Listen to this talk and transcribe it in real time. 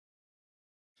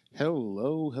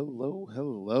Hello, hello,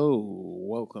 hello.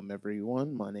 Welcome,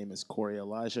 everyone. My name is Corey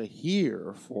Elijah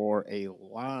here for a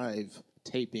live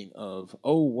taping of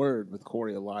Oh Word with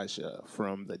Corey Elijah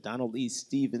from the Donald E.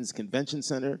 Stevens Convention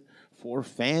Center for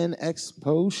Fan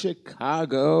Expo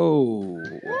Chicago.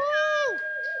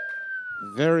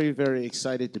 Very, very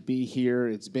excited to be here.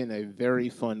 It's been a very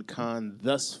fun con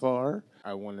thus far.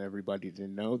 I want everybody to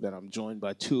know that I'm joined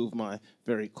by two of my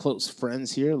very close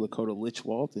friends here, Lakota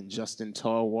Lichwalt and Justin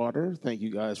Tallwater. Thank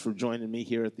you guys for joining me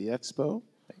here at the expo.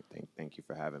 Thank you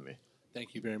for having me.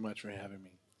 Thank you very much for having me.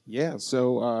 Yeah,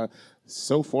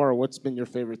 so far, what's been your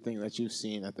favorite thing that you've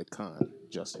seen at the con,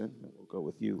 Justin? We'll go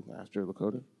with you after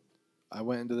Lakota. I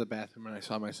went into the bathroom and I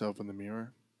saw myself in the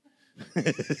mirror.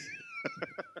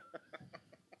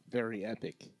 Very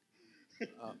epic.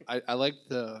 I like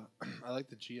the I like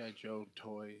the GI Joe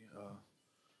toy,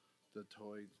 the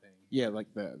toy thing. Yeah, like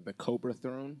the Cobra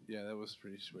Throne. Yeah, that was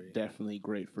pretty sweet. Definitely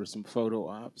great for some photo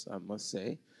ops, I must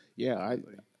say. Yeah,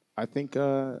 Definitely. I think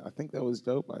that was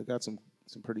dope. I got some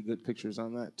pretty good pictures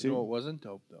on that You know too. what wasn't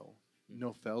dope though?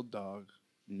 No Feld Dog.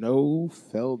 No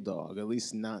fell dog, at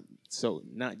least not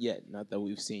yet, not that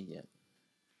we've seen yet.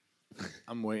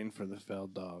 I'm waiting for the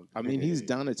Feld Dog. I mean, he's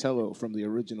Donatello from the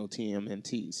original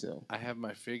TMNT, so I have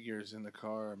my figures in the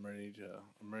car. I'm ready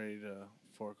to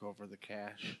fork over the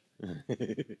cash.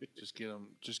 Just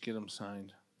get them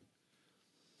signed.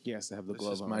 he has to have the This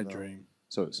glove is on. my though. dream.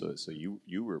 So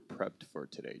you were prepped for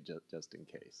today, just in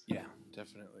case. Yeah,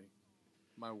 definitely.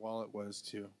 My wallet was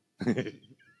too.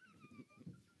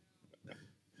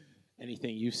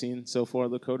 Anything you've seen so far,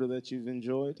 Lakota, that you've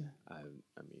enjoyed? I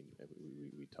mean,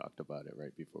 we talked about it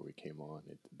right before we came on.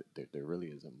 There really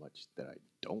isn't much that I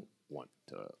don't want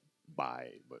to buy,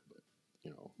 but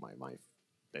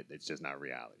it's just not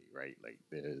reality, right? Like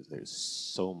there's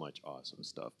so much awesome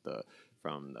stuff. The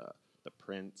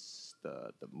prints, the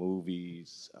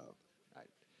movies.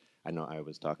 I know I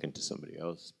was talking to somebody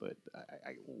else, but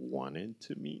I wanted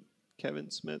to meet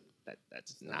Kevin Smith.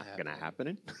 That's not gonna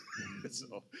happen.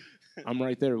 So I'm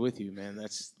right there with you, man.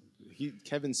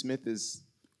 Kevin Smith is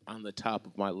on the top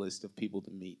of my list of people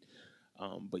to meet.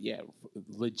 But yeah,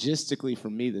 logistically for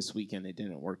me this weekend it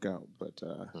didn't work out. But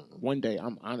one day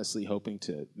I'm honestly hoping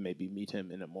to maybe meet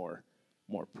him in a more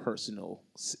personal,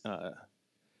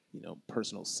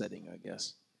 personal setting, I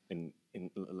guess.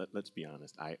 let's be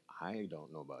honest. I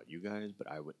don't know about you guys, but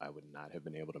I would not have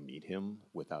been able to meet him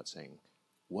without saying,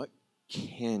 "What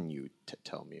can you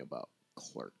tell me about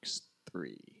Clerks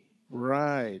 3?"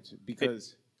 Right,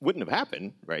 because Wouldn't have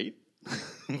happened, right?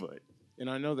 But and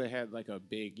I know they had like a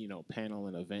big, panel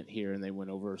and event here, and they went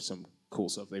over some cool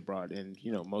stuff. They brought in,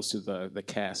 most of the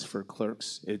cast for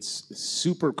Clerks. It's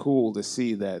super cool to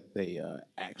see that they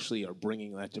actually are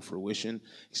bringing that to fruition,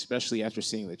 especially after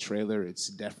seeing the trailer. It's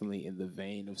definitely in the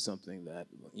vein of something that,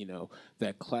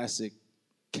 that classic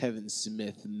Kevin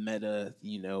Smith meta,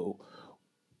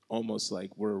 almost like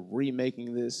we're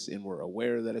remaking this and we're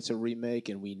aware that it's a remake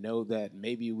and we know that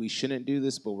maybe we shouldn't do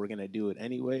this, but we're going to do it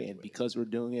anyway. And because we're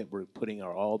doing it, we're putting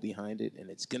our all behind it and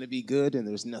it's going to be good. And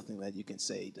there's nothing that you can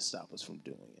say to stop us from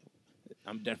doing it.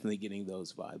 I'm definitely getting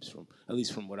those vibes from, at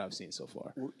least from what I've seen so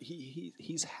far. well,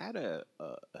 he's had a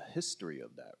history of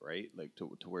that, right? Like to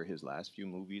where his last few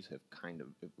movies have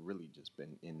really just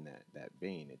been in that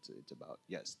vein. It's about,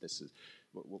 yes, this is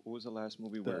what was the last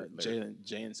movie where The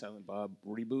Jay and Silent Bob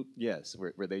reboot. yes,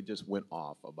 where they just went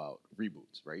off about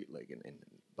reboots, right? Like and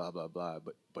blah blah blah.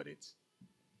 But it's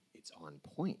on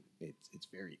point. It's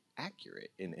very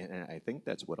accurate, and I think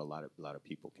that's what a lot of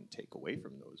people can take away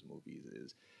from those movies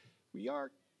is we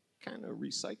are kind of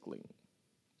recycling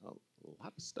a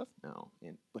lot of stuff now,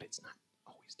 but it's not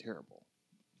always terrible.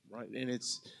 Right, and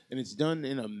it's done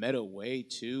in a meta way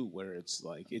too, where it's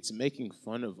like it's making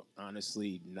fun of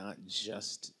honestly not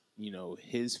just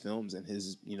his films and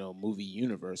his movie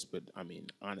universe, but I mean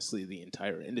honestly the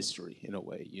entire industry in a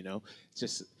way. It's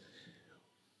just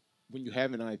when you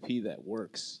have an IP that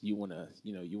works, you want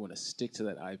to stick to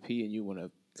that IP and you want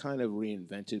to kind of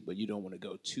reinvent it, but you don't want to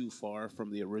go too far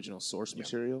from the original source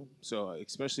material. So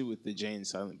especially with the Jay and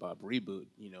Silent Bob reboot,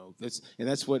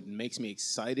 that's what makes me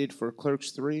excited for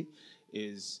Clerks 3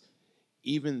 is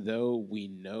even though we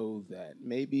know that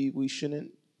maybe we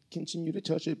shouldn't continue to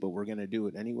touch it, but we're going to do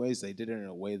it anyways. They did it in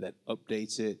a way that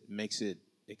updates it, makes it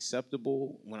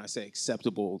acceptable. When I say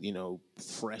acceptable,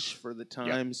 fresh for the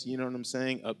times. You know what I'm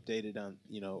saying? Updated on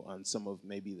on some of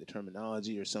maybe the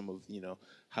terminology or some of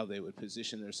how they would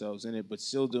position themselves in it, but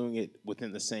still doing it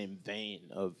within the same vein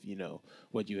of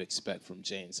what you expect from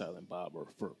Jay and Silent Bob or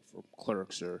for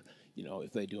Clerks or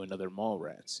if they do another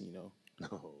Mallrats.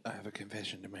 I have a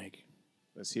confession to make.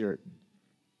 Let's hear it.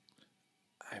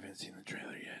 I haven't seen the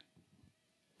trailer yet.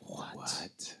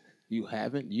 What? You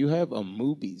haven't? You have a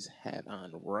movies hat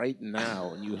on right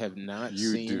now, and you have not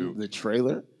You seen do. the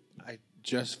trailer? I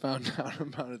just found out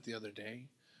about it the other day,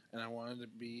 and I wanted to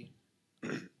be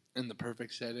in the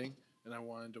perfect setting, and I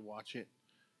wanted to watch it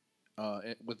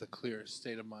with a clear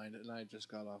state of mind. And I just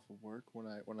got off of work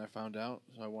when I found out,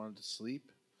 so I wanted to sleep,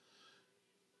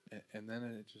 and then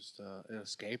it just it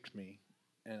escaped me,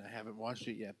 and I haven't watched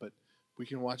it yet. But we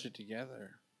can watch it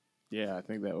together. Yeah, I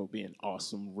think that would be an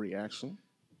awesome reaction.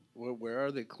 Where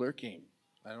are they clerking?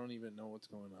 I don't even know what's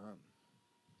going on.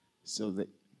 So that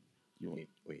you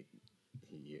Wait.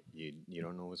 You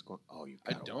don't know what's going. Oh, you.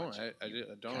 I Gotta don't. Watch it. I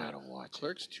don't. Gotta watch it.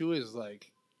 Clerks 2 is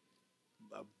like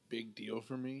a big deal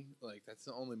for me. Like that's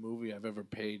the only movie I've ever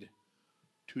paid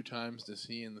 2 times to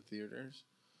see in the theaters,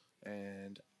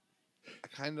 and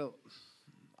I'm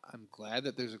glad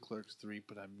that there's a Clerks 3,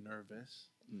 but I'm nervous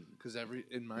because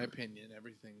in my opinion,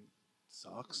 everything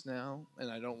sucks now,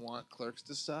 and I don't want Clerks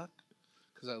to suck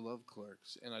because I love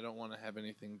Clerks, and I don't want to have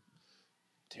anything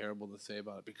terrible to say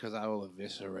about it because I will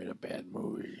eviscerate a bad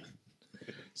movie.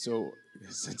 So,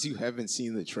 since you haven't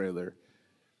seen the trailer,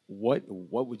 what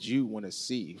would you want to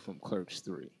see from Clerks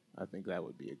 3? I think that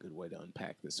would be a good way to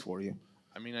unpack this for you.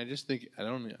 I mean, I just think I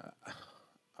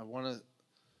want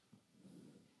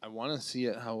to see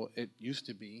it how it used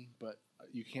to be, but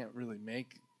you can't really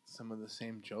make some of the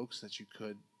same jokes that you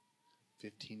could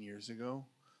 15 years ago.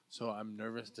 So I'm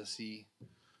nervous to see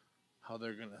how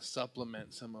they're going to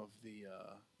supplement some of the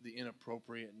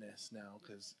inappropriateness now,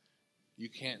 because you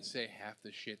can't say half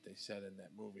the shit they said in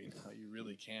that movie. No, you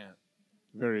really can't.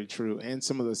 Very true. And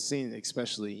some of the scenes,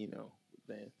 especially,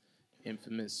 the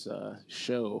infamous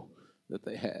show that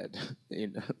they had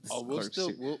in Oh,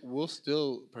 we'll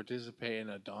still participate in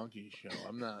a donkey show.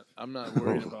 I'm not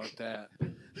worried about that.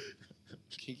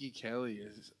 Kiki Kelly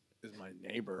is my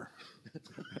neighbor.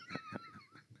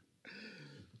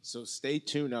 So stay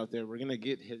tuned out there. We're going to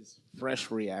get his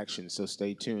fresh reaction. So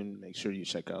stay tuned. Make sure you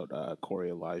check out Corey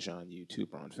Elijah on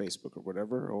YouTube or on Facebook or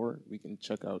whatever. Or we can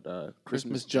check out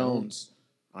Christmas Jones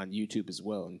on YouTube as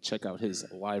well. And check out his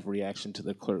live reaction to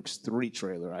the Clerks 3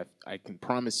 trailer. I can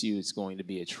promise you it's going to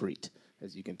be a treat.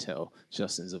 As you can tell,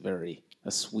 Justin's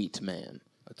a sweet man.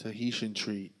 A Tahitian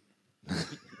treat.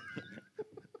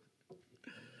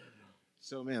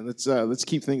 So, man, let's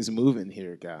keep things moving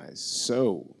here, guys.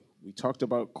 So, we talked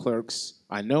about Clerks.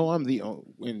 I know I'm the only,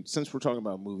 and since we're talking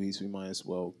about movies, we might as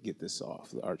well get this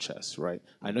off our chest, right?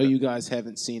 I know you guys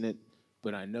haven't seen it,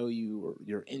 but I know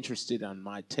you're interested on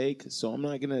my take, so I'm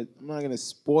not gonna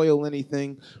spoil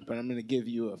anything, but I'm gonna give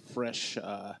you a fresh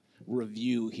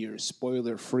review here,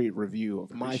 spoiler-free review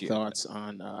of my thoughts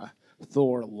on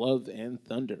Thor: Love and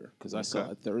Thunder, because I saw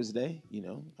it Thursday.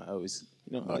 I always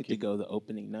I like to go the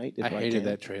opening night. If I hated can.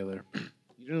 that trailer.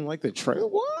 You didn't like the trailer?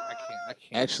 What? I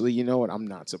can't. Actually, you know what? I'm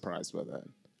not surprised by that.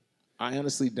 I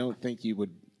honestly don't think you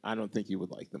would. I don't think you would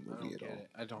like the movie at all.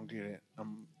 I don't get it. I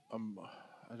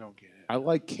don't get it. I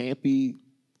like campy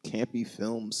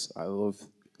films. I love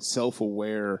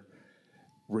self-aware,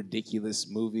 ridiculous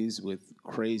movies with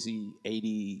crazy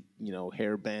 80,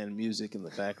 hairband music in the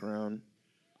background,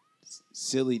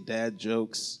 silly dad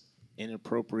jokes,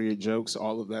 inappropriate jokes,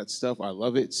 all of that stuff. I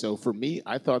love it. So for me,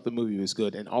 I thought the movie was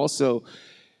good, and also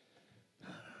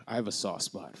I have a soft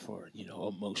spot for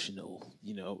emotional.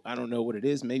 I don't know what it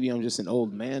is. Maybe I'm just an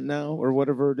old man now or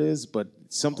whatever it is, but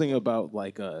something about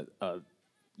like a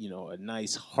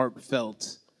nice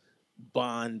heartfelt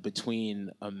bond between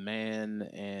a man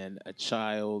and a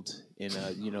child in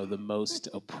a the most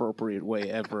appropriate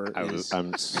way ever.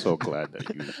 I'm so glad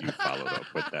that you followed up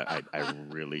with that. I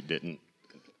really didn't.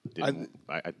 I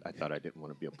thought I didn't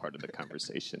want to be a part of the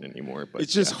conversation anymore. But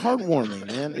it's just heartwarming,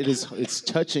 man. It's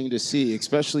touching to see,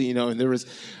 especially and there was.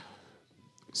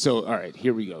 So all right,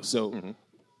 here we go. So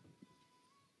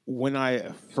when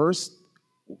I first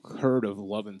heard of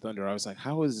Love and Thunder, I was like,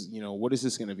 what is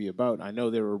this going to be about? I know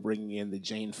they were bringing in the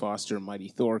Jane Foster Mighty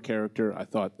Thor character. I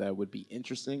thought that would be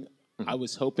interesting. I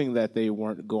was hoping that they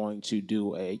weren't going to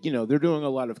do they're doing a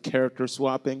lot of character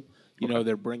swapping.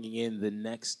 They're bringing in the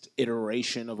next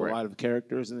iteration of a lot of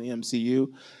characters in the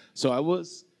MCU. So I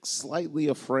was slightly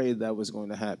afraid that was going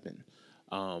to happen.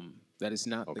 That is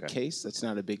not the case. That's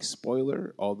not a big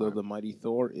spoiler, although the Mighty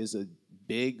Thor is a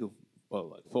big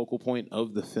focal point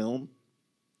of the film.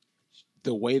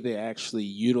 The way they actually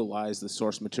utilized the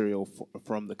source material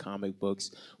from the comic books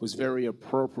was very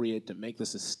appropriate to make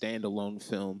this a standalone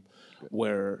film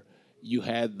where you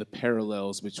had the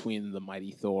parallels between the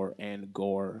mighty Thor and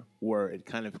Gore, where it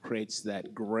kind of creates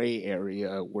that gray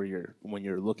area where when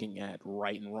you're looking at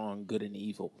right and wrong, good and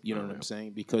evil. You know what I'm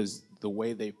saying? Because the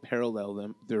way they parallel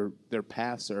them, their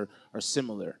paths are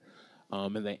similar.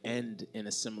 And they end in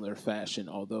a similar fashion,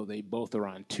 although they both are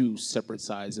on two separate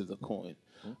sides of the coin.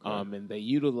 And they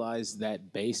utilize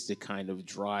that base to kind of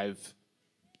drive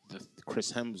the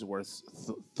Chris Hemsworth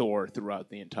Thor throughout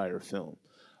the entire film.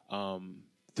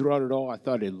 Throughout it all, I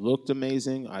thought it looked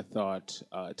amazing. I thought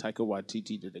Taika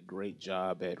Waititi did a great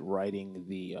job at writing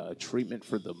the treatment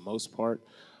for the most part.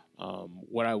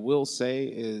 What I will say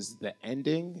is the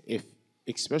ending,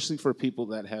 especially for people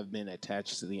that have been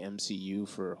attached to the MCU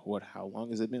for how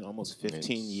long has it been? Almost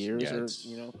 15 years,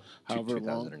 or however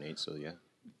long. 2008. So yeah.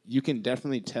 You can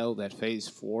definitely tell that Phase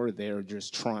 4, they're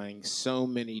just trying so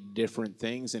many different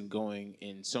things and going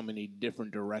in so many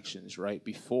different directions, right?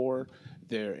 Before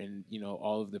they're in,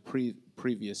 all of the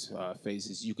previous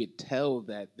phases, you could tell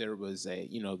that there was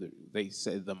they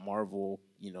said the Marvel,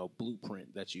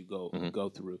 blueprint that you go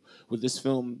through. With this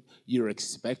film, you're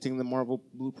expecting the Marvel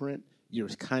blueprint, you're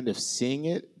kind of seeing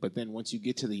it, but then once you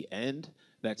get to the end,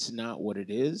 that's not what it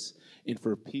is. And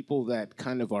for people that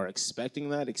kind of are expecting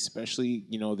that, especially,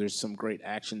 there's some great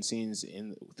action scenes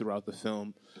throughout the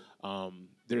film.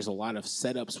 There's a lot of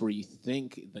setups where you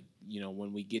think that,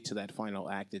 when we get to that final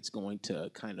act, it's going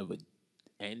to kind of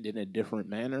end in a different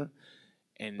manner.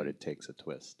 But it takes a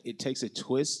twist. It takes a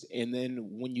twist. And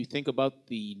then when you think about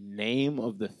the name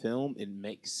of the film, it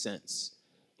makes sense.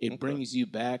 It brings you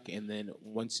back, and then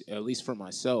once, at least for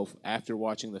myself, after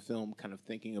watching the film, kind of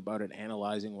thinking about it,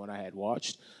 analyzing what I had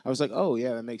watched, I was like, oh,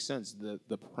 yeah, that makes sense.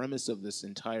 The premise of this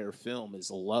entire film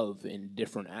is love in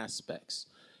different aspects,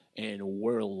 and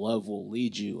where love will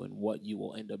lead you and what you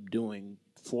will end up doing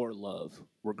for love,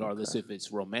 regardless if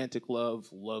it's romantic love,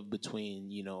 love between,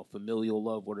 familial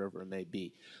love, whatever it may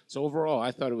be. So overall,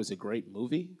 I thought it was a great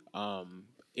movie.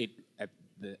 At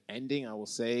the ending, I will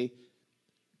say,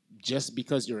 just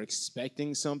because you're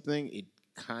expecting something, it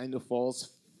kind of falls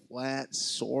flat,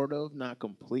 sort of, not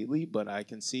completely, but I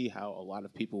can see how a lot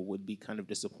of people would be kind of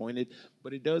disappointed.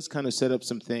 But it does kind of set up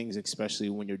some things, especially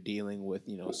when you're dealing with,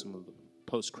 some of the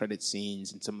post-credit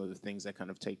scenes and some of the things that kind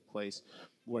of take place,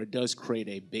 where it does create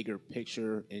a bigger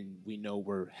picture, and we know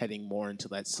we're heading more into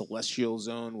that celestial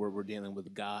zone where we're dealing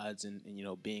with gods and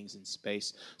beings in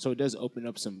space. So it does open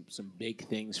up some big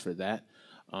things for that.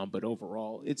 But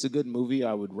overall, it's a good movie.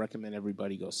 I would recommend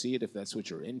everybody go see it if that's what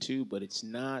you're into, but it's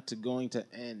not going to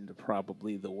end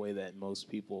probably the way that most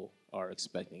people are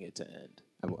expecting it to end.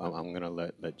 I'm going to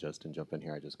let Justin jump in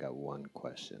here. I just got one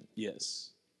question.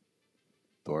 Yes.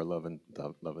 Thor, Love and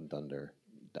Thunder,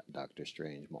 Doctor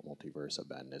Strange, Multiverse of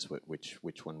Madness.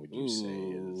 Which one would you say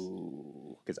is?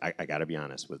 Because I got to be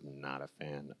honest, was not a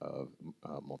fan of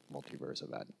Multiverse of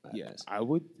Madness. Yes, I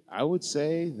would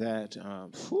say that.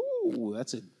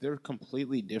 They're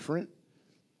completely different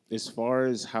as far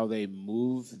as how they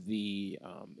move the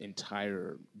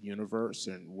entire universe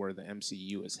and where the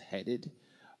MCU is headed.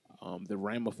 The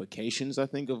ramifications, I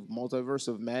think, of Multiverse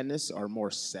of Madness are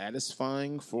more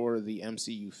satisfying for the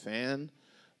MCU fan.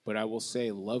 But I will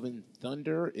say Love and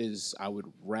Thunder I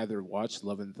would rather watch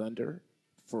Love and Thunder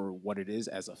for what it is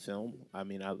as a film. I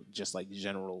mean, I just like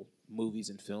general movies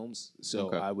and films. So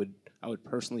I would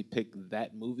personally pick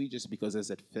that movie just because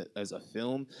as a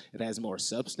film, it has more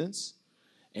substance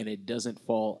and it doesn't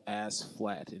fall as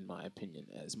flat, in my opinion,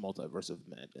 as Multiverse of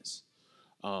Madness.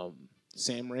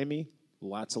 Sam Raimi,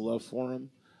 lots of love for him.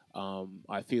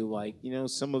 I feel like,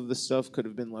 some of the stuff could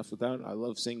have been left without. I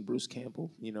love seeing Bruce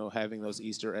Campbell, having those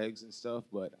Easter eggs and stuff,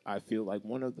 but I feel like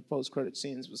one of the post-credit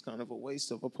scenes was kind of a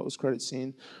waste of a post-credit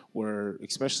scene where,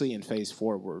 especially in Phase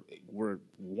 4, we're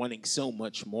wanting so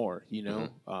much more, We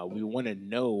want to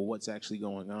know what's actually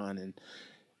going on, and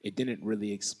it didn't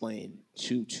really explain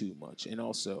too much. And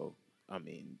also, I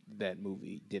mean, that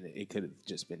movie it could have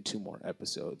just been 2 more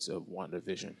episodes of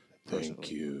WandaVision.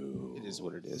 Thank you. It is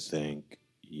what it is. Thank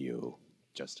you.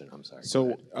 Justin, I'm sorry.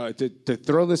 So to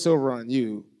throw this over on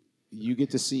you, you get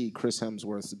to see Chris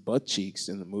Hemsworth's butt cheeks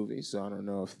in the movie. So I don't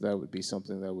know if that would be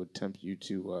something that would tempt you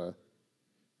to.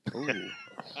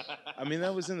 I mean,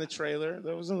 that was in the trailer.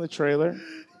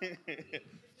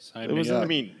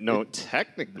 No,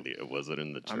 technically it wasn't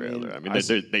in the trailer.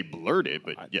 They blurred it,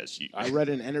 but yes. I read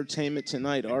an Entertainment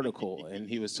Tonight article, and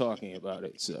he was talking about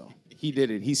it. So he did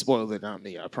it. He spoiled it, not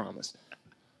me, I promise.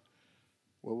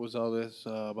 What was all this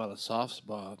about a soft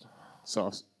spot?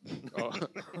 Sauce.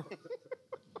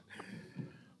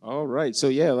 All right. So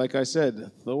yeah, like I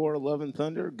said, Thor: Love and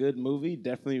Thunder, good movie.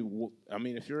 Definitely. I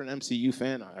mean, if you're an MCU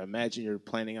fan, I imagine you're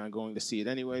planning on going to see it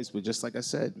anyways. But just like I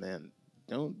said, man,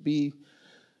 don't be,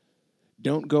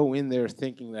 don't go in there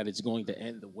thinking that it's going to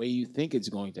end the way you think it's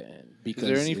going to end. Because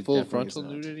there any it full definitely is frontal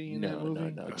not. nudity in no, that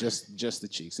movie? No, no, just the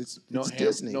cheeks. It's No,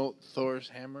 Disney. no Thor's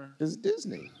hammer. It's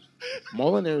Disney.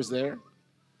 Molinair's there.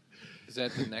 Is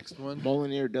that the next one?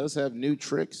 Molinair does have new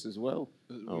tricks as well.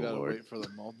 We Oh, gotta Lord. wait for the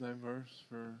multiverse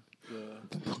for the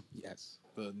Yes,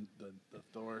 the, the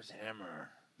Thor's hammer.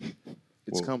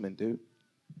 it's Whoa. coming, dude.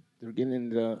 They're getting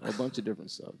into a bunch of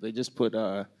different stuff. They just put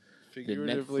the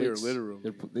Figuratively or Netflix.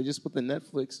 literally? They just put the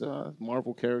Netflix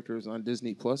Marvel characters on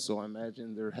Disney Plus. So I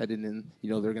imagine they're heading in. You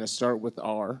know, they're going to start with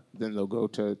R, then they'll go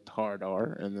to hard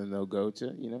R, and then they'll go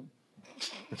to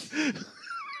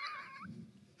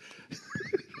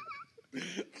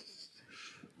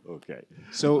Okay.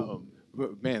 So,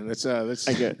 but man, let's. I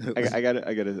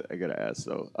gotta ask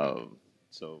though.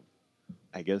 So,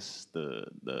 I guess the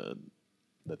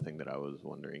thing that I was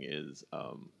wondering is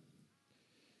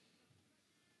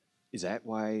that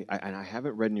why? And I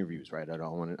haven't read any reviews, right? I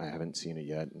haven't seen it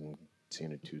yet, and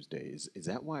seeing it Tuesday. Is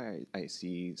that why I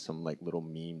see some like little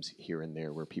memes here and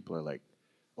there where people are like,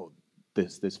 "Oh,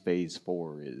 this Phase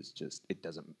 4 is just it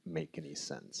doesn't make any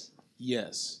sense."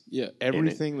 Yes, yeah.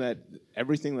 Everything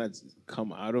that's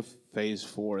come out of Phase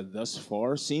 4 thus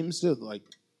far seems to like,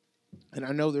 and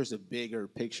I know there's a bigger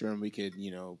picture, and we could,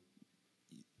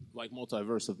 like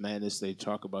Multiverse of Madness, they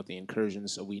talk about the incursion,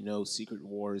 so we know Secret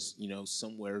Wars,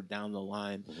 somewhere down the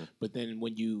line. Mm-hmm. But then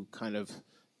when you kind of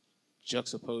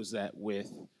juxtapose that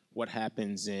with what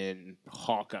happens in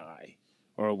Hawkeye,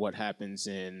 or what happens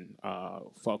in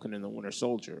Falcon and the Winter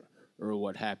Soldier, or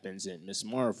what happens in Miss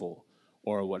Marvel,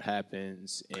 or what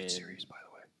happens in Series, by the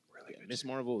way, really good. Miss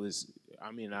Marvel is.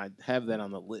 I mean, I have that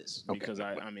on the list because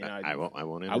I won't. I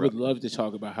won't. I would love to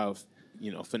talk about how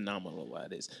phenomenal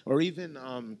that is, or even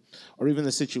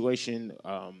the situation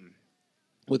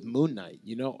with Moon Knight.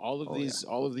 All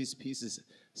of these pieces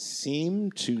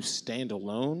seem to stand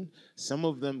alone. Some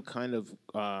of them kind of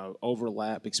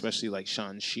overlap, especially like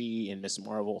Shang-Chi and Miss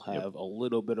Marvel have a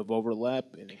little bit of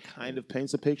overlap, and it kind of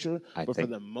paints a picture. But for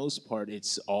the most part,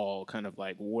 it's all kind of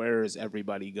like, where is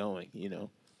everybody going?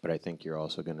 But I think you're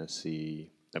also going to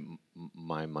see.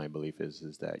 My belief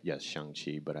is that yes,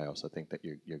 Shang-Chi, but I also think that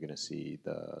you're going to see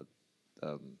the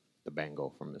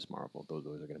Bango from Miss Marvel. Those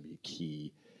are going to be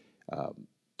key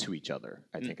to each other.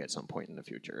 I think at some point in the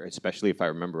future, especially if I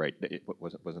remember right,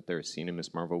 wasn't there a scene in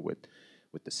Miss Marvel with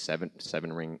the seven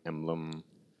ring emblem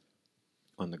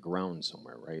on the ground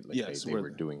somewhere, right? Like yes, they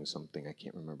were doing something. I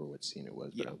can't remember what scene it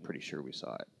was, but I'm pretty sure we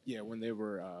saw it. Yeah, when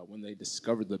they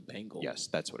discovered the bangle. Yes,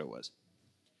 that's what it was.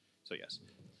 So yes.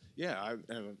 Yeah, I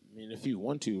mean, if you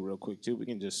want to, real quick too, we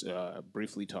can just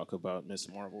briefly talk about Miss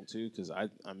Marvel too, because I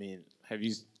mean, have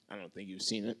you? I don't think you've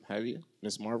seen it, have you?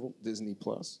 Miss Marvel, Disney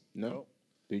Plus? No,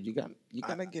 dude, you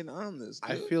gotta get on this.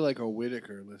 Dude. I feel like a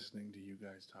Whitaker listening to you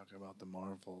guys talk about the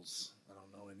Marvels. I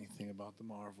don't know anything about the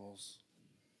Marvels.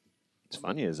 It's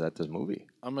funny is that this movie.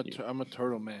 I'm a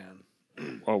turtle man.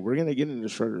 Oh, we're gonna get into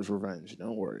Shredder's Revenge.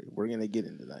 Don't worry, we're gonna get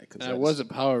into that. And I was a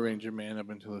Power Ranger man up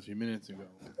until a few minutes ago.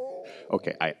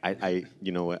 Okay, I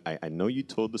you know what? I know you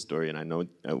told the story, and I know we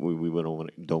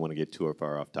don't want to get too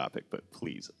far off topic, but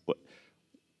please,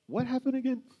 what happened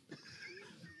again?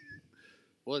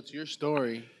 Well, it's your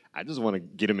story. I just want to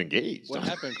get him engaged. What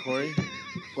happened, Corey?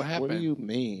 What happened? What do you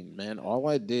mean, man? All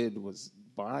I did was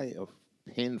buy a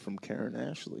pin from Karen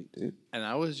Ashley, dude. And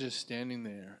I was just standing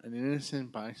there, an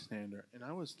innocent bystander, and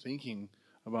I was thinking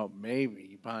about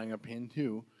maybe buying a pin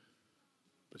too.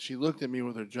 But she looked at me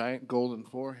with her giant golden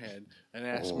forehead and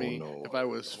asked me if I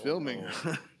was filming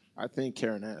her. I think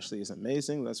Karen Ashley is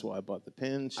amazing. That's why I bought the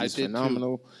pin. I She's did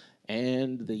phenomenal.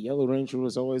 And the Yellow Ranger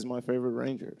was always my favorite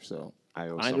Ranger. So I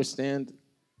understand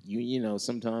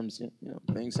sometimes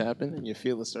things happen and you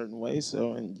feel a certain way.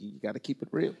 So and you got to keep it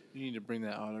real. You need to bring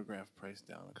that autograph price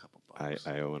down a couple bucks.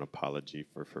 I owe an apology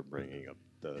for bringing up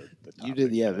the topic. You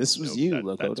did, yeah. This was you,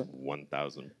 Lakota. That's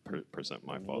 1,000%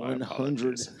 my fault.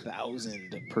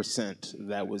 100,000%.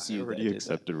 That was you. I already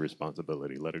accepted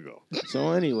responsibility. Let it go.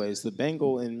 So, anyways, the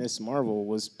Bengal in Miss Marvel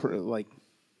was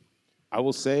I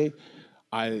will say,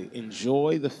 I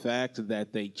enjoy the fact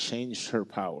that they changed her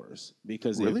powers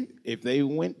because if they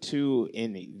went to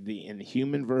the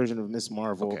Inhuman version of Miss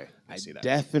Marvel, I see that.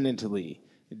 definitely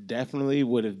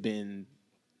would have been.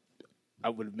 I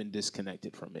would have been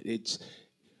disconnected from it. It's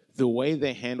the way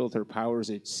they handled her powers.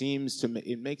 It seems to me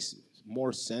it makes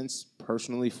more sense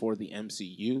personally for the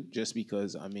MCU, just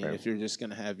because if you're just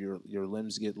gonna have your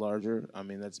limbs get larger, I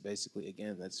mean that's basically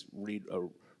that's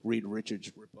Reed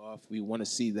Richards ripoff. We want to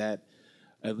see that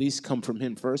at least come from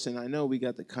him first. And I know we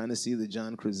got to kind of see the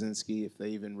John Krasinski. If they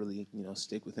even really,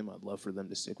 stick with him, I'd love for them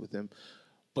to stick with him.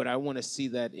 But I want to see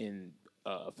that in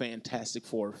Fantastic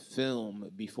Four film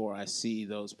before I see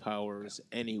those powers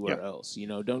anywhere else.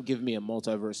 Don't give me a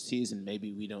multiverse tease and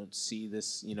maybe we don't see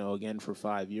this, again for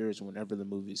 5 years whenever the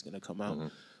movie's going to come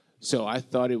out. So I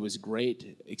thought it was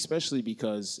great, especially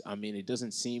because it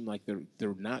doesn't seem like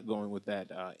they're not going with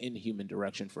that Inhuman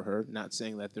direction for her. Not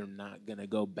saying that they're not going to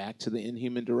go back to the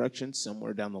Inhuman direction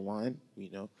somewhere down the line,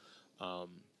 because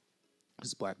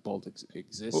Black Bolt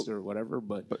exists or whatever.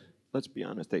 But let's be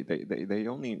honest, they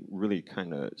only really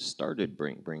kind of started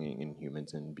bringing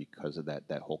Inhumans in because of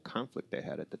that whole conflict they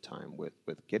had at the time with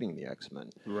getting the X-Men.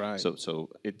 Right. So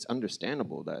it's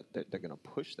understandable that they're going to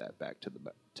push that back to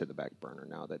the back burner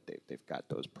now that they've got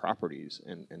those properties,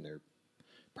 and they're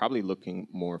probably looking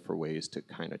more for ways to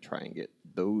kind of try and get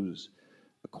those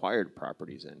acquired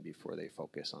properties in before they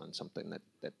focus on something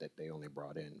that they only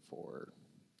brought in for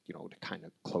to kind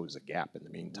of close the gap in the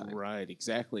meantime. Right,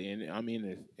 exactly. And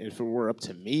if it were up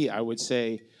to me, I would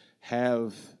say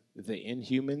have the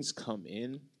Inhumans come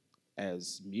in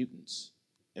as mutants.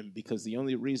 And because the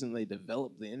only reason they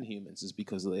developed the Inhumans is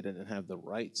because they didn't have the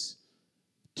rights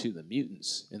to the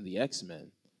mutants in the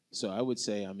X-Men. So I would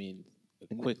say,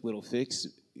 a quick little fix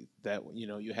that,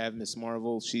 you have Miss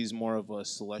Marvel. She's more of a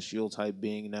celestial type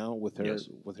being now with her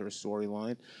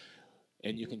storyline.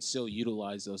 And you can still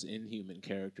utilize those Inhuman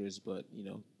characters, but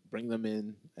bring them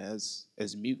in as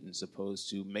mutants, opposed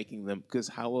to making them. Because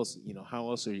how else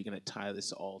are you going to tie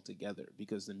this all together?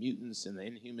 Because the mutants and the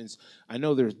Inhumans, I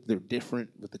know they're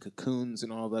different with the cocoons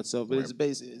and all that stuff, but it's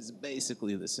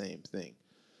basically the same thing.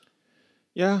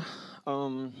 Yeah,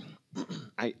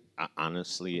 I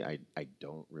honestly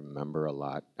don't remember a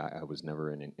lot. I was never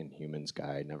an Inhumans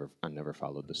guy. I never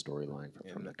followed the storyline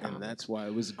from the comics. And that's why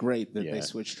it was great that they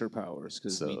switched her powers,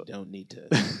 because we don't need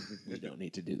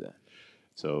to do that.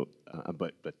 So,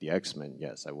 but the X-Men,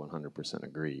 yes, I 100%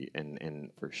 agree,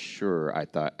 and for sure,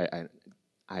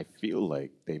 I feel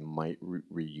like they might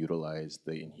reutilize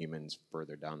the Inhumans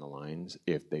further down the lines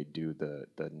if they do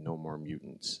the No More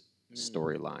Mutants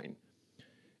storyline.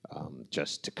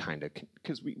 Just to kind of,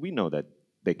 because we know that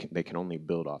they can only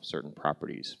build off certain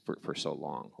properties for so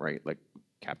long, right? Like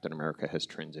Captain America has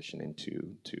transitioned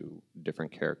into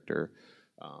different character.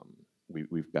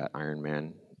 We've got Iron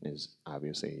Man is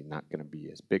obviously not going to be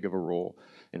as big of a role,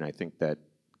 and I think that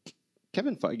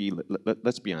Kevin Feige,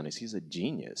 let's be honest, he's a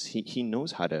genius. He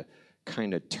knows how to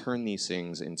kind of turn these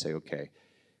things and say, okay,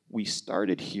 we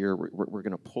started here. We're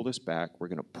going to pull this back. We're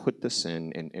going to put this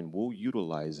in, and we'll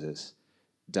utilize this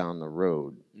down the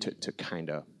road to kind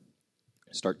of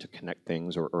start to connect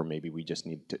things, or maybe we just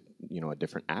need to, a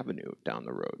different avenue down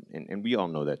the road. And we all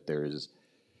know that there's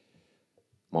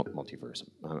multiverse.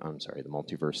 I'm sorry, the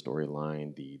multiverse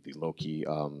storyline, the Loki,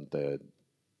 the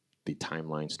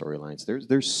timeline storylines.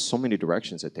 There's so many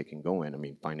directions that they can go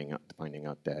in. Finding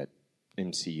out that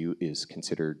MCU is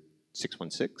considered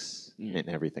 616 and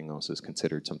everything else is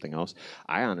considered something else.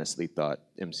 I honestly thought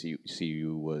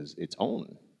MCU was its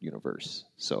own universe.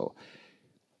 So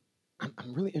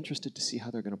I'm really interested to see how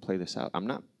they're going to play this out. I'm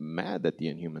not mad that the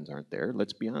Inhumans aren't there.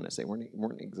 Let's be honest; they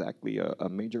weren't exactly a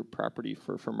major property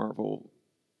for Marvel,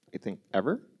 I think,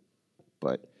 ever.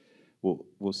 But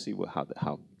we'll see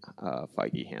how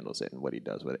Feige handles it and what he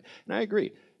does with it. And I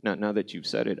agree. Now that you've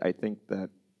said it, I think that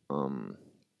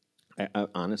I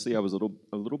honestly I was a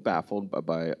little baffled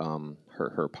by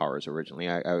her powers originally.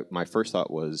 My first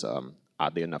thought was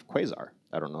oddly enough Quasar.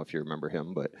 I don't know if you remember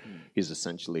him, but he's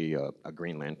essentially a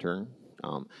Green Lantern,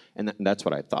 and that's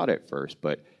what I thought at first.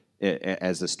 But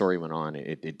as the story went on,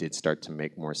 it did start to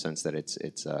make more sense that it's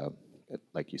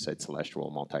like you said,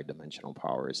 celestial, multidimensional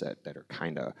powers that are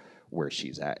kind of where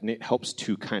she's at, and it helps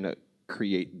to kind of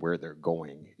create where they're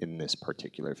going in this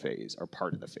particular phase, or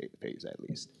part of the phase at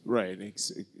least. Right,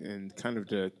 and kind of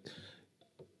to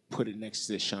put it next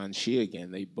to Shang-Chi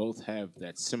again, they both have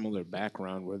that similar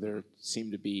background where they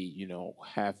seem to be,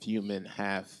 half human,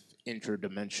 half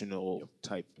interdimensional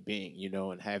type being,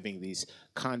 and having these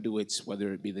conduits,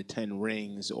 whether it be the 10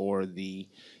 rings or the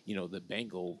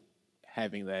bangle,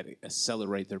 having that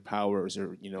accelerate their powers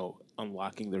or,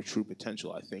 unlocking their true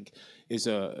potential, I think is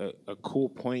a cool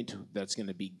point that's going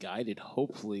to be guided,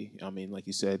 hopefully. Like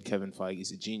you said, Kevin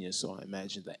Feige's a genius, so I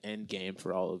imagine the end game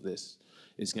for all of this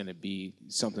is going to be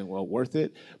something well worth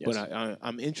it. Yes. But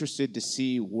I'm interested to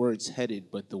see where it's headed.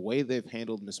 But the way they've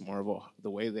handled Ms. Marvel, the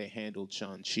way they handled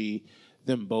Shang-Chi,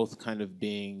 them both kind of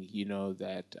being,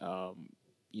 that,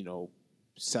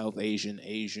 South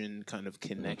Asian kind of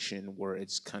connection where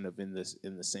it's kind of in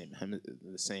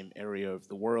the same area of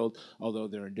the world, although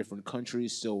they're in different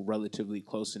countries, still relatively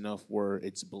close enough where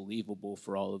it's believable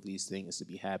for all of these things to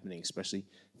be happening, especially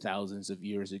thousands of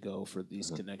years ago for these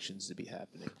connections to be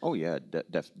happening. Oh yeah,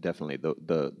 definitely.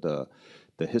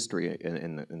 The history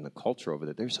and the culture over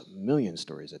there. There's a million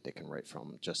stories that they can write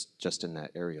from just in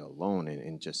that area alone,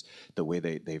 and just the way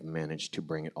they've managed to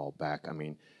bring it all back. I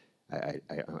mean,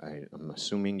 I'm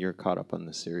assuming you're caught up on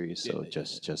the series, so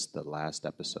just the last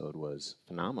episode was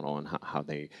phenomenal, and how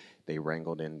they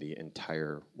wrangled in the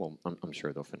entire. Well, I'm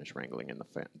sure they'll finish wrangling in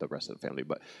the rest of the family,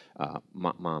 but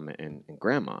mom and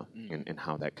grandma, and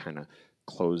how that kind of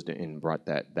closed and brought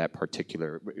that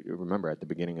particular. Remember, at the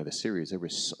beginning of the series, there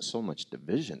was so much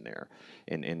division there,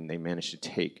 and they managed to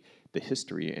take the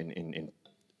history and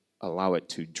allow it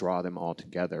to draw them all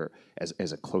together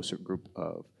as a closer group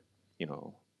of,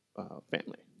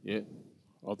 family. Yeah,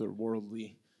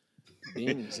 otherworldly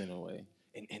beings in a way.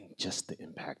 And just the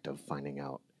impact of finding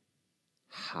out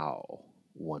how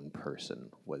one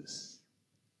person was.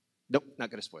 Nope,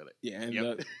 not gonna spoil it. Yeah,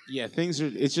 and things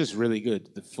are. It's just really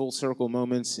good. The full circle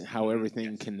moments, how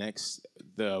everything connects.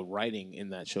 The writing in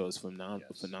that show is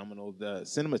phenomenal. The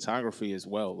cinematography as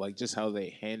well, like just how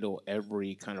they handle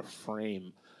every kind of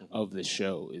frame of the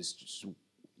show is just,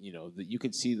 that you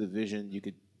could see the vision.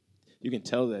 You can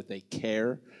tell that they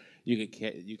care. You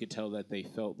could tell that they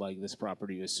felt like this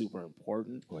property is super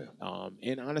important. Oh, yeah.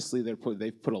 And honestly, they've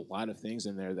put a lot of things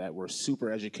in there that were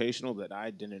super educational that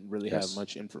I didn't really have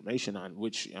much information on,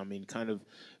 which kind of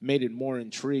made it more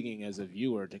intriguing as a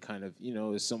viewer to kind of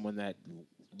as someone that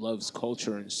loves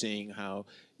culture and seeing how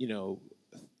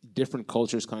different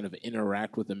cultures kind of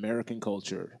interact with American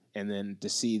culture, and then to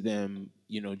see them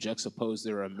juxtapose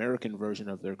their American version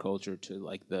of their culture to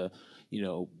like the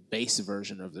base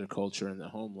version of their culture in the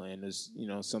homeland is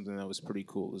something that was pretty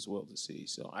cool as well to see.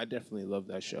 So I definitely love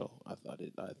that show. I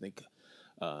think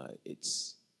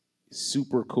it's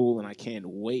super cool, and I can't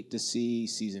wait to see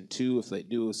season 2. If they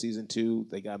do a season 2,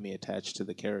 they got me attached to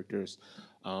the characters.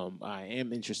 I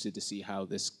am interested to see how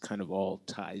this kind of all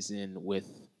ties in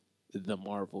with the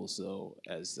Marvels, though,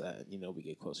 as we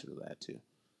get closer to that too.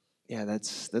 Yeah,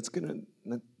 that's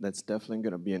definitely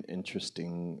gonna be an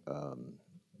interesting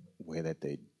way that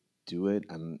they do it.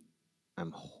 I'm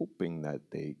hoping that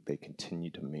they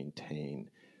continue to maintain.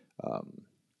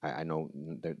 I know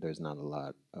there's not a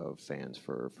lot of fans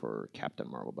for Captain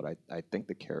Marvel, but I think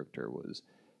the character was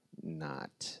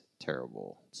not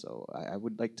terrible. So I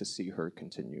would like to see her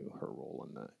continue her role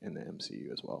in the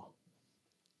MCU as well.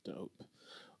 Dope.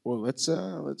 Well, let's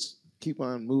keep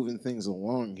on moving things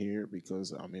along here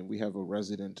because we have a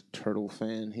resident turtle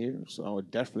fan here, so I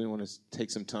would definitely want to take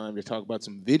some time to talk about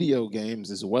some video games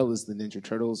as well as the Ninja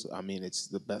Turtles. It's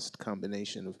the best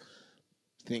combination of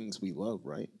things we love,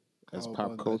 right? As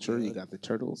pop culture, you got the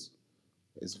turtles.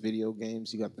 As video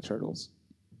games, you got the turtles.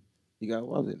 You gotta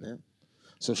love it, man.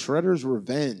 So Shredder's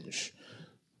Revenge,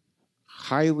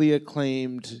 highly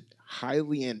acclaimed,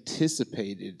 highly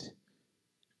anticipated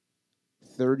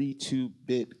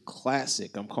 32-bit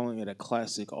classic. I'm calling it a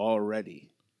classic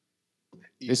already.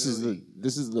 This is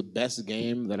the best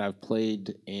game that I've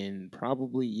played in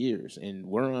probably years, and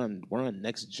we're on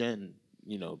next gen,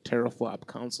 teraflop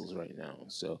consoles right now.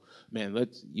 So, man,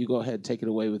 you go ahead, take it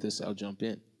away with this. I'll jump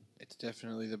in. It's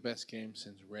definitely the best game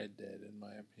since Red Dead, in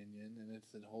my opinion, and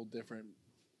it's a whole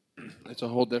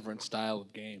different style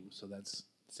of game. So that's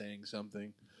saying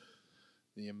something.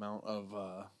 The amount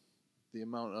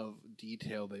of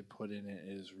detail they put in it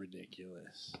is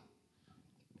ridiculous,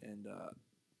 and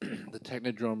the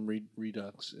Technodrome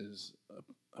Redux is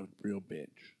a real bitch.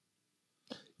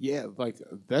 Yeah, like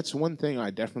that's one thing I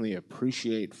definitely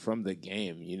appreciate from the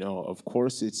game. Of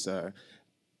course, it's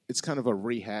kind of a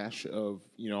rehash of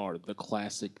the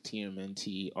classic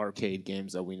TMNT arcade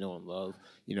games that we know and love.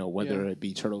 Whether it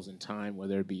be Turtles in Time,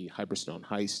 whether it be Hyperstone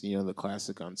Heist, the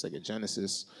classic on Sega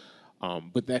Genesis.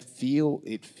 But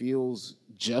it feels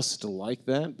just like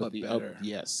that, but the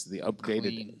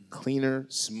updated, cleaner,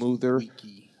 smoother.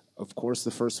 Squeaky. Of course, the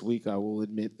first week I will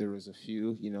admit there was a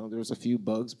few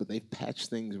bugs, but they've patched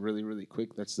things really, really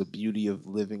quick. That's the beauty of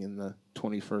living in the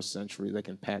 21st century. They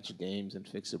can patch games and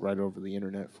fix it right over the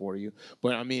internet for you.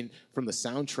 But from the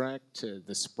soundtrack to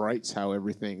the sprites, how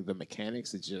everything, the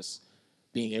mechanics, it's just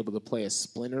being able to play as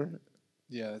Splinter.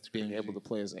 Yeah, that's being crazy. able to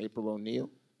play as April O'Neil.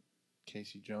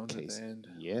 Casey Jones at the end.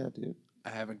 Yeah, dude.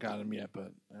 I haven't got him yet,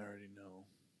 but I already know.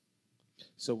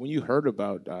 So when you heard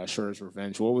about Shredder's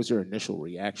Revenge, what was your initial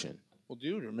reaction? Well,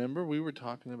 dude, remember we were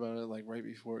talking about it like right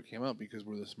before it came out because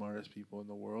we're the smartest people in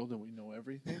the world and we know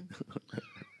everything.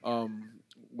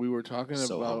 We were were talking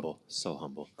So about humble, so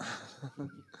humble.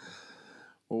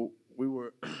 well,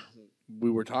 we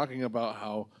were talking about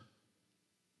how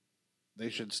they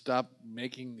should stop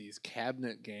making these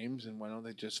cabinet games, and why don't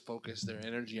they just focus their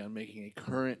energy on making a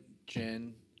current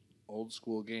gen old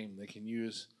school game? They can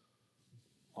use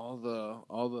all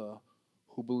the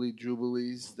hoobly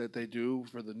jubilees that they do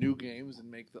for the new games and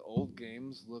make the old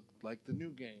games look like the new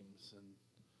games,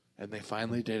 and they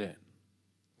finally did it.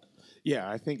 Yeah,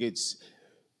 I think it's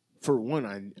for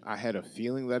one. I had a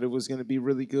feeling that it was going to be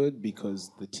really good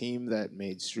because the team that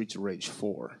made Streets of Rage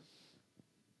 4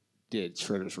 did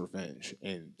Shredder's Revenge,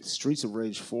 and Streets of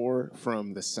Rage 4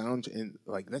 from the sound and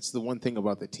like that's the one thing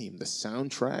about the team. The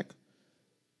soundtrack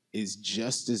is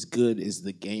just as good as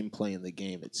the gameplay in the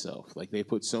game itself. Like they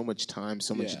put so much time,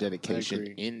 so much Yeah, I dedication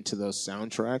agree. into those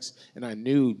soundtracks, and I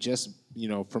knew just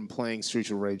from playing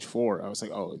Streets of Rage 4, I was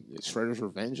like, oh, Shredder's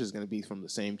Revenge is going to be from the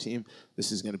same team.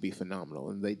 This is going to be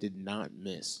phenomenal, and they did not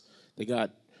miss. They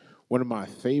got one of my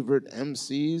favorite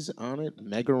MCs on it,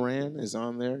 Megaran, is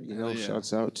on there. Hell yeah.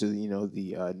 Shouts out to the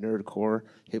nerdcore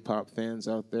hip hop fans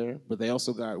out there. But they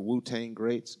also got Wu Tang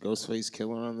greats, Ghostface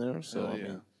Killer on there. So Hell I yeah.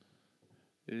 mean,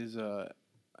 It is. I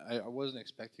wasn't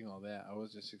expecting all that. I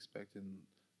was just expecting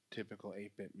typical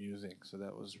 8-bit music. So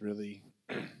that was really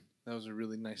that was a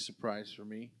really nice surprise for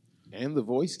me. and the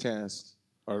voice cast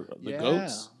are the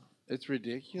goats. It's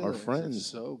ridiculous. friends. It's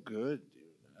so good,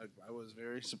 dude. I was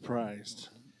very surprised.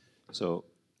 So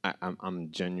I'm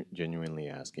genuinely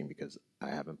asking because I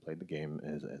haven't played the game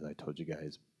as I told you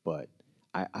guys, but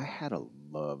I had a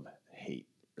love-hate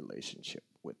relationship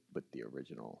with the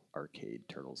original arcade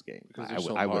Turtles game. Because they're I,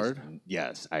 so I hard? Was,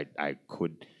 yes, I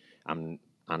could. I'm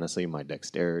honestly my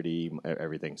dexterity,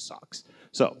 everything sucks.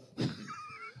 So,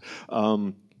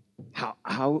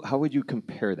 how would you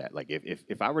compare that? Like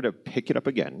if I were to pick it up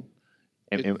again.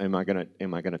 Am I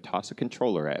gonna toss a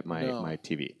controller at No. my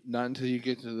TV? Not until you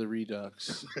get to the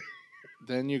Redux.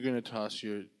 Then you're gonna toss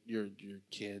your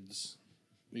kids.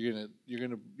 You're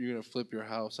gonna flip your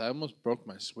house. I almost broke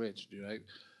my Switch, dude.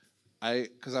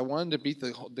 Because I wanted to beat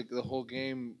the whole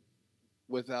game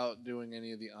without doing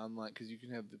any of the online. Because you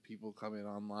can have the people come in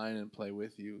online and play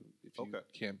with you if you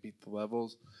can't beat the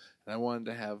levels. And I wanted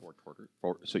to have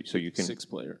So you can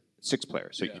 6-player.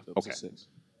 6-player. So Yeah. you, Up to okay. 6.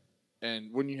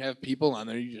 And when you have people on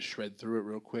there, you just shred through it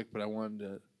real quick. But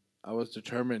I was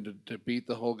determined to beat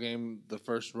the whole game, the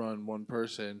first run, one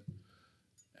person,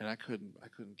 and I couldn't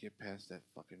get past that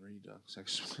fucking Redux.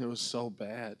 It was so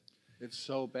bad. It's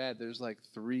so bad. There's like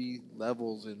 3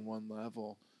 levels in one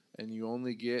level, and you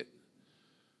only get,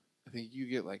 I think you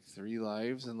get like 3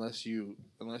 lives unless you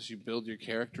build your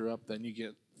character up. Then you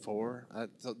get 4.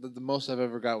 The most I've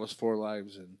ever got was 4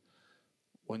 lives, and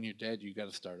when you're dead, you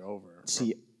got to start over.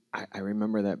 See, I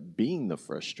remember that being the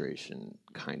frustration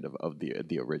kind of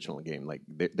the original game. Like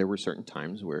there were certain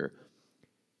times where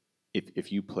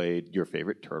if you played your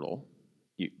favorite turtle,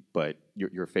 but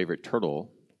your favorite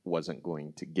turtle wasn't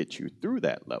going to get you through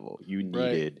that level. You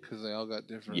needed because they all got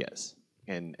different. yes,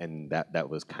 and that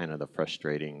was kind of the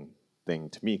frustrating thing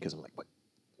to me because I'm like, what?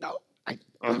 No,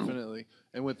 Definitely.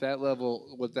 And with that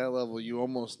level, you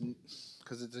almost,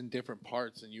 because it's in different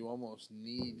parts, and you almost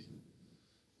need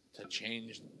to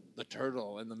change the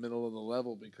turtle in the middle of the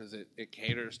level because it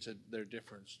caters to their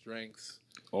different strengths.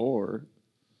 Or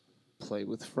play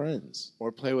with friends.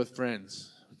 Or play with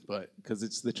friends. But Because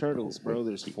it's the turtles, bro.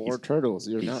 There's 4 He's- turtles.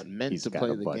 You're not meant he's to got play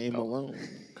a the butt, game though. alone.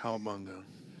 Cowabunga.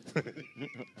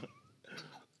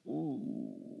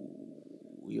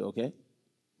 Ooh. You okay?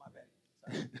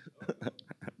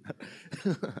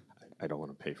 I don't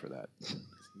want to pay for that.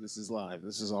 This is live.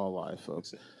 This is all live,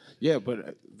 folks. Yeah,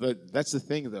 but that's the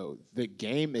thing, though. The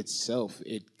game itself,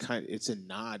 it's a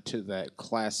nod to that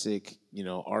classic,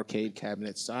 arcade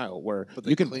cabinet style where But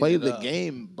they you can cleaned play it the up.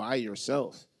 game by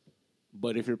yourself.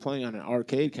 But if you're playing on an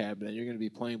arcade cabinet, you're going to be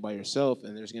playing by yourself,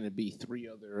 and there's going to be 3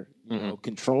 other,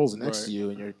 controls next to you,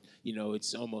 and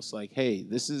it's almost like, hey,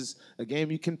 this is a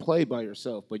game you can play by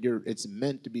yourself, but it's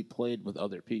meant to be played with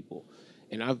other people.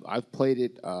 And I've played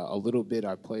it a little bit.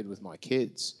 I played with my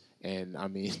kids, and I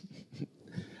mean,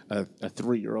 a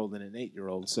 3-year-old and an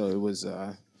 8-year-old. So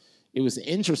it was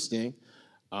interesting.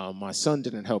 My son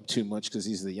didn't help too much because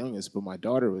he's the youngest, but my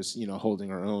daughter was, holding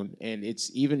her own. And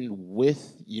it's even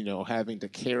with, having to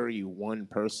carry one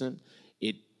person,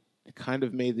 it kind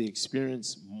of made the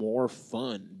experience more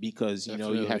fun because, you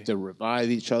Definitely. have to revive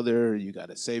each other, you got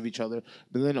to save each other.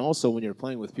 But then also when you're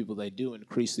playing with people, they do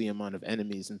increase the amount of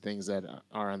enemies and things that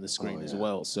are on the screen as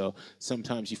well. So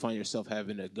sometimes you find yourself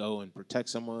having to go and protect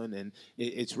someone, and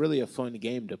it's really a fun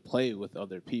game to play with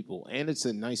other people. And it's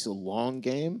a nice long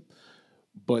game.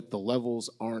 but the levels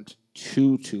aren't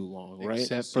too long, right?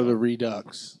 Except for the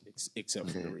Redux. Except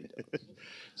for the Redux.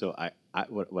 So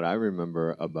what I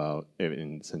remember about,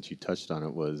 and since you touched on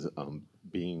it, was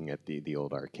being at the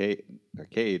old arcade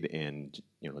and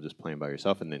just playing by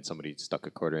yourself, and then somebody stuck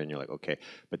a quarter in, and you're like, okay,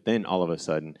 but then all of a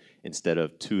sudden, instead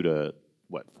of 2 to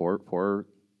four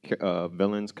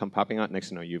villains come popping out, next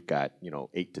thing you know you've got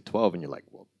 8 to 12, and you're like,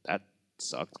 well, that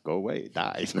sucks, go away,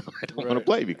 die. No, I don't want to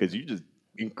play because you just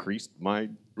increased my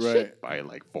shit by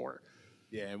like 4.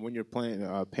 Yeah, and when you're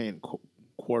paying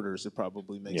quarters, it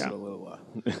probably makes it a little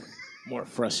more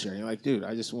frustrating. Like, dude,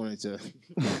 I just wanted to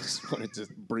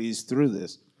breeze through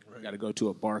this. Got to go to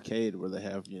a barcade where they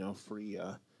have free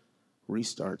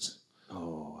restarts.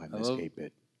 Oh, I miss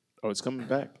 8-bit. Oh, it's coming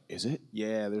back. Is it?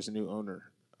 Yeah, there's a new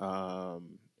owner.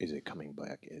 Is it coming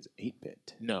back as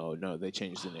 8-bit? No, they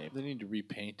changed the name. They need to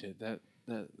repaint it. That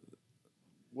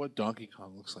what Donkey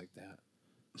Kong looks like that?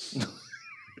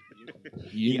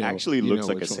 He actually looks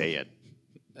like a Saiyan.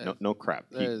 That- No crap.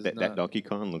 that is That not- Donkey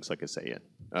Kong looks like a Saiyan.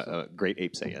 Great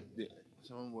ape Saiyan.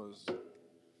 Someone was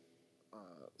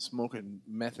smoking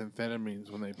methamphetamines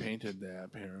when they painted that.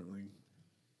 Apparently,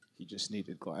 He just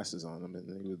needed glasses on him,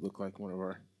 and he would look like one of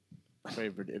our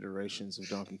favorite iterations of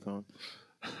Donkey Kong.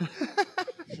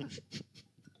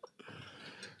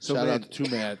 So shout man, out to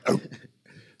Too Mad.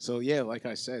 So yeah, like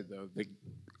I said, though, the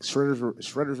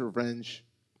Shredder's Revenge,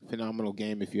 phenomenal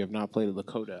game. If you have not played a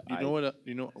Lakota, You know what?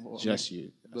 You know. I suggest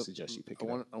you pick it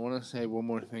up. I want to say one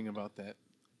more thing about that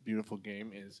beautiful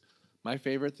game. Is my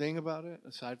favorite thing about it,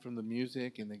 aside from the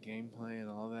music and the gameplay and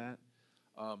all that.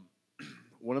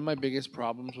 One of my biggest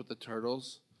problems with the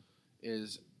Turtles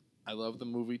is I love the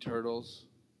movie Turtles.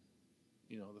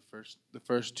 The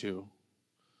first 2,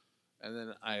 and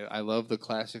then I love the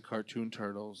classic cartoon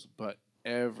Turtles, but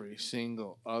every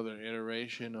single other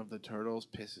iteration of the Turtles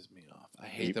pisses me off. I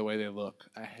hate the way they look.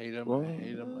 I hate them. I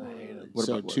hate them. I hate them. What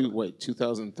about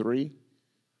 2003?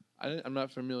 I'm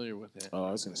not familiar with it. Oh,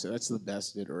 I was gonna say that's the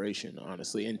best iteration,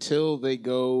 honestly. Until they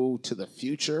go to the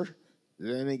future,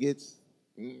 then it gets.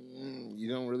 You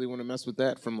don't really want to mess with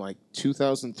that from like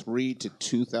 2003 to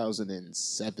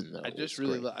 2007, though. I just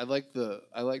really I like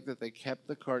that they kept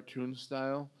the cartoon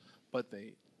style, but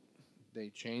they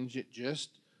changed it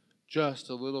just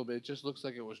a little bit. It just looks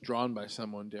like it was drawn by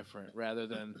someone different rather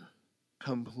than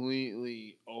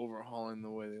completely overhauling the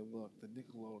way they look. The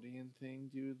Nickelodeon thing,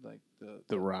 dude, like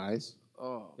The Rise.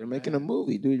 oh, They're making a man.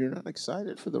 movie, dude. You're not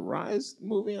excited for the Rise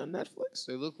movie on Netflix?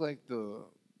 They look like the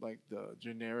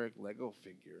generic Lego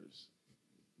figures,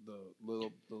 the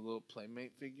little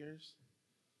Playmate figures.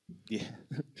 Yeah.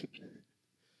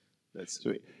 That's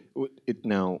sweet.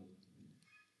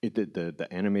 The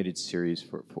animated series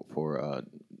for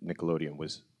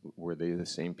Nickelodeon were they the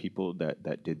same people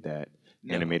that did that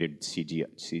animated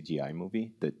CGI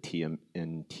movie, the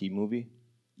TMNT movie?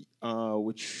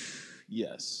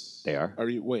 Yes. They are?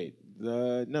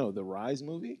 The Rise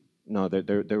movie? No,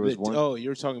 there was one. Oh,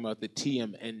 you're talking about the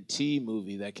TMNT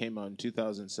movie that came out in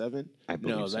 2007? I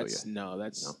believe no, so, that's yeah. no,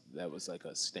 that's that was like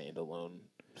a standalone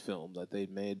film that they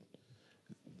made.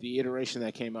 The iteration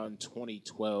that came out in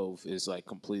 2012 is like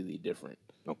completely different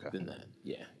than that.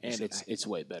 Yeah, and it's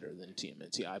way better than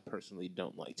TMNT. I personally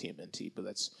don't like TMNT, but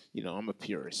that's I'm a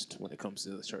purist when it comes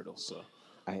to the Turtles. So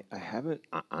I haven't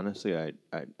honestly.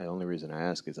 The only reason I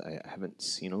ask is I haven't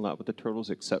seen a lot with the Turtles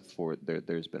except for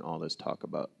there's been all this talk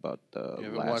about the You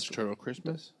haven't last watched Turtle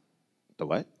Christmas? the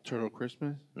what? Turtle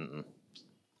Christmas? Mm-mm.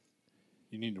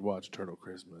 You need to watch Turtle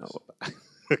Christmas. Oh,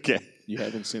 okay. you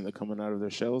haven't seen the Coming Out of Their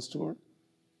Shells tour?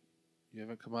 You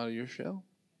haven't come out of your shell?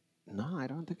 No, I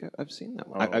don't think I've seen that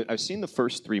one. Oh. I've seen the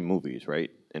first 3 movies,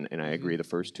 right? And I agree, the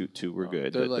first two were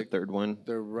good. The third one,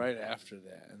 They're right after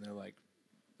that, and they're like,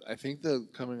 I think the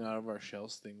coming out of our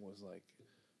shells thing was like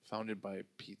founded by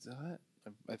Pizza Hut.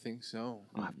 I think so.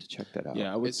 I'll have to check that out.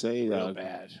 Yeah, I would It's say real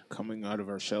bad. Coming Out of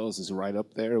Our Shells is right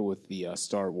up there with the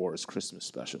Star Wars Christmas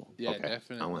special. Yeah, Okay.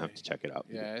 definitely. I'm gonna have to check it out.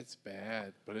 Yeah, it's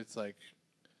bad, but it's like,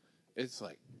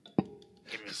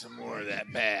 give me some more of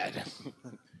that bad.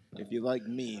 If you like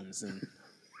memes, and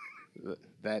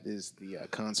that is the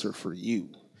concert for you.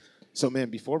 So, man,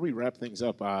 before we wrap things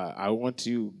up, I want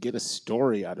to get a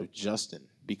story out of Justin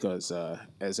because,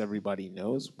 as everybody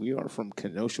knows, we are from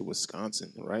Kenosha,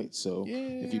 Wisconsin, right? So,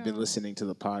 if you've been listening to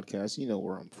the podcast, you know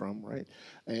where I'm from, right?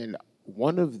 And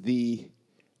one of the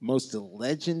most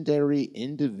legendary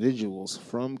individuals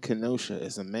from Kenosha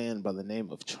is a man by the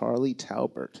name of Charlie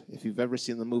Talbert. If you've ever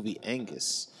seen the movie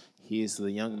Angus, he is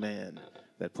the young man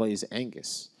that plays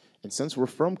Angus. And since we're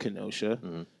from Kenosha,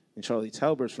 and Charlie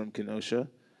Talbert's from Kenosha,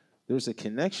 there's a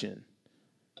connection.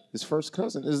 His first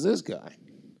cousin is this guy,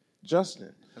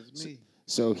 Justin. That's me.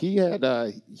 So he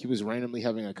was randomly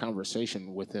having a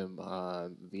conversation with him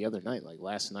the other night, like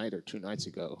last night or 2 nights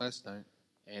ago, Last night.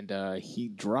 and he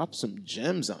dropped some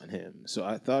gems on him. So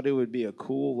I thought it would be a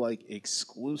cool, like,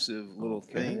 exclusive little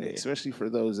thing, Okay. especially for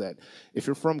those that, if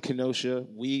you're from Kenosha,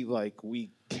 we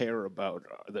care about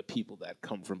the people that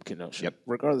come from Kenosha, Yep.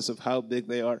 regardless of how big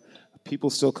they are. People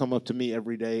still come up to me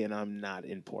every day, and I'm not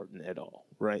important at all,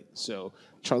 right? So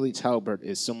Charlie Talbert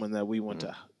is someone that we want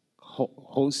to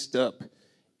host up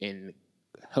and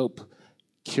help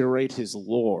curate his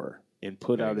lore and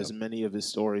put There you out go. as many of his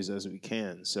stories as we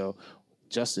can. So,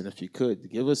 Justin, if you could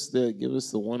give us the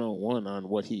 101 on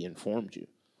what he informed you.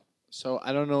 So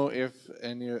I don't know if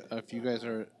you guys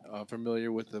are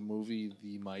familiar with the movie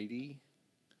The Mighty.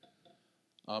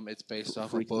 It's based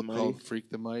off Freak a the book Mighty? called Freak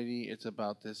the Mighty. It's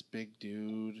about this big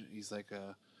dude. He's like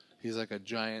a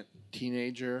giant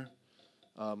teenager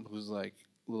who's like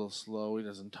a little slow. He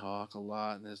doesn't talk a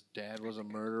lot, and his dad was a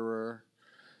murderer.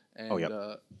 And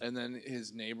yep. And then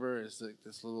his neighbor is like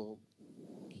this little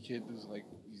kid who's like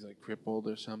he's like crippled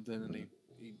or something, and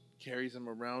he carries him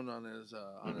around on his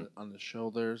on his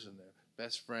shoulders, and they're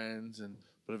best friends.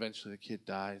 But eventually the kid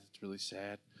dies. It's really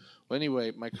sad. Well, anyway,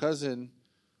 my cousin,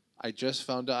 I just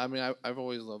found out. I mean, I've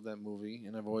always loved that movie,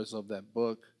 and I've always loved that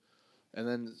book. And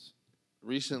then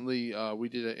recently, Corey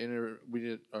did an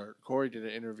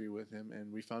interview with him,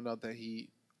 and we found out that he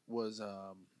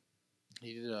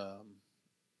did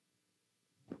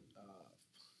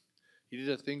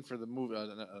a thing for the movie,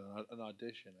 an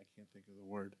audition. I can't think of the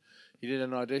word. He did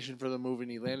an audition for the movie,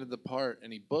 and he landed the part,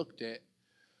 and he booked it.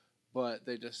 But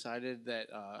they decided that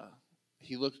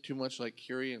he looked too much like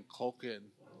Kieran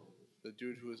Culkin, the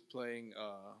dude who was playing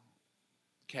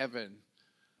Kevin.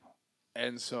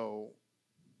 And so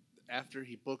after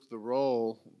he booked the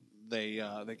role, they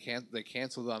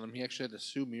canceled on him. He actually had to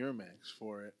sue Miramax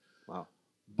for it. Wow.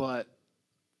 But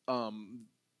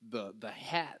the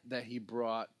hat that he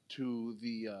brought to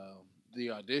the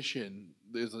audition,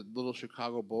 there's a little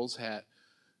Chicago Bulls hat.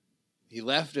 He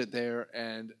left it there,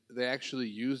 and they actually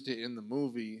used it in the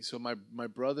movie. So my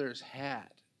brother's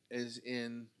hat is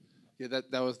in. Yeah,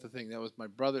 that was the thing. That was my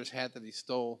brother's hat that he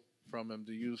stole from him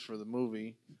to use for the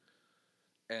movie,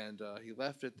 and he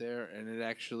left it there, and it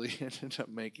actually ended up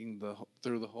making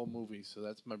through the whole movie. So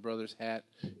that's my brother's hat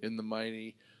in the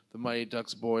Mighty. The Mighty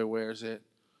Ducks boy wears it.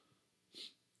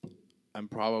 I'm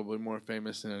probably more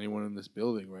famous than anyone in this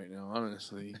building right now,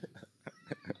 honestly.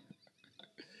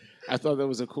 I thought that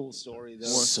was a cool story, though.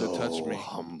 Wants to touch me.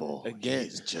 humble. Again.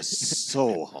 He's just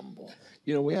so humble.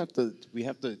 You know, we have to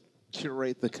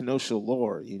curate the Kenosha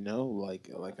lore. You know,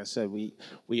 like I said, we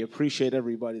appreciate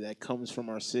everybody that comes from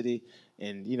our city,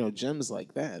 and gems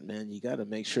like that, man. You got to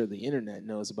make sure the internet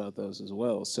knows about those as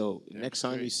well. So next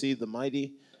time you see the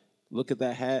Mighty, look at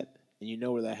that hat, and you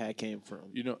know where that hat came from.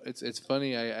 You know, it's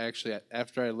funny. I actually,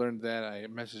 after I learned that, I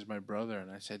messaged my brother and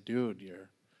I said, "Dude,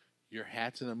 your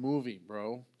hat's in a movie,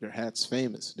 bro." Your hat's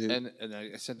famous, dude. And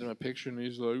I sent him a picture, and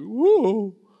he's like,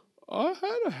 "Whoa, I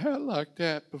had a hat like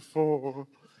that before."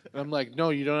 And I'm like,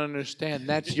 "No, you don't understand.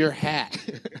 That's your hat."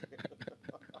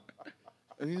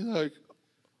 And he's like,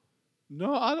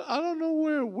 "No, I don't know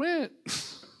where it went."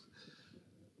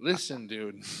 Listen,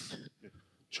 dude.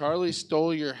 Charlie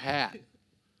stole your hat,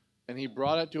 and he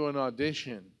brought it to an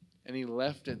audition, and he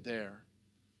left it there,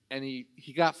 and he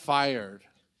got fired.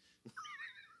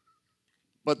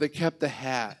 But they kept the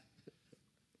hat.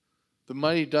 The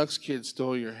Mighty Ducks kid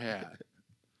stole your hat.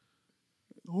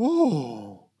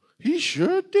 Whoa, he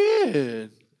sure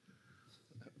did.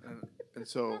 And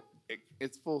so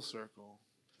it's full circle.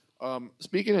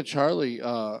 Speaking of Charlie,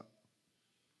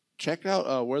 check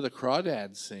out Where the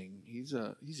Crawdads Sing. He's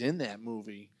in that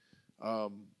movie.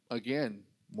 Again,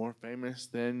 more famous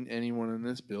than anyone in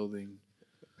this building.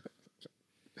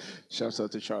 Shouts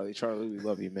out to Charlie. Charlie, we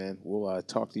love you, man. We'll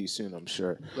talk to you soon, I'm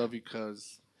sure. Love you,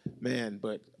 cuz. Man,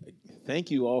 but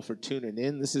thank you all for tuning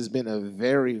in. This has been a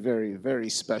very, very, very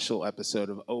special episode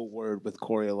of O Word with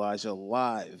Corey Elijah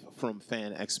live from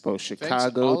Fan Expo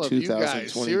Chicago all of you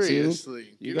guys, 2022. seriously.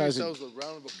 You Give guys yourselves a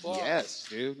round of applause. Yes,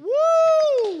 dude.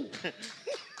 Woo!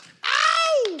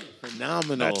 Ow!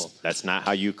 Phenomenal. That's not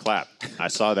how you clap. I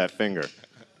saw that finger.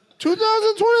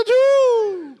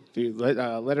 2022! Dude,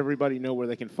 let everybody know where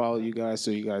they can follow you guys so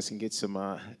you guys can get some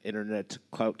internet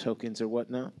clout tokens or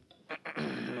whatnot.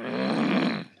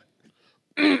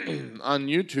 On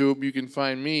YouTube, you can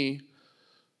find me,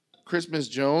 Christmas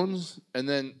Jones, and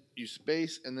then you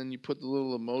space, and then you put the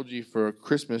little emoji for a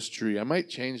Christmas tree. I might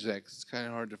change that because it's kind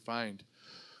of hard to find.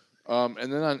 And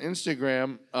then on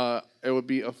Instagram, it would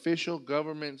be Official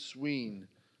Government Sween.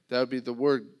 That would be the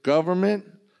word government,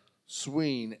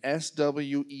 Sween,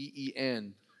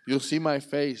 Sween. You'll see my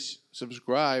face.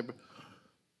 Subscribe,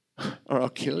 or I'll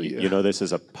kill you. You know this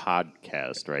is a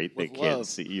podcast, right? They With can't love.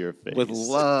 see your face. With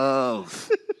love.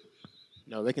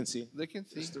 No, they can see. They can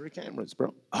see. There's 3 cameras,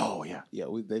 bro. Oh yeah. Yeah,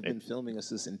 they've been filming us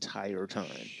this entire time.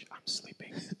 I'm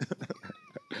sleeping.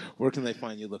 Where can they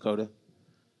find you, Lakota?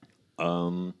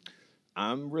 I'm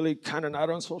really kind of not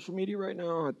on social media right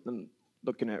now. I've been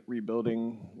looking at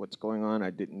rebuilding what's going on. I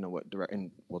didn't know what direction,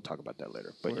 and we'll talk about that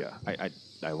later. But yeah,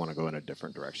 I want to go in a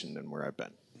different direction than where I've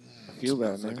been. I feel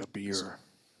that, It's man. like a beer.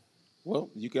 Well,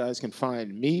 you guys can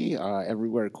find me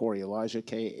everywhere. Corey Elijah,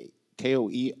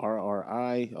 Koerri,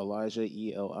 Elijah,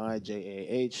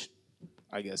 Elijah.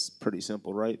 I guess pretty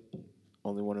simple, right?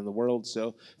 Only one in the world.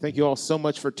 So thank you all so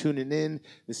much for tuning in.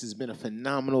 This has been a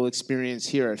phenomenal experience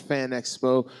here at Fan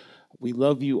Expo. We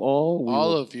love you all.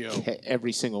 All of you.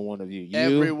 Every single one of you.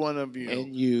 Every one of you.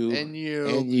 And you. And you.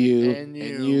 And you. And you.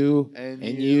 And you. And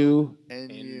And you. you.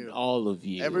 And you. All of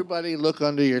you. Everybody look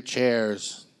under your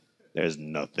chairs. There's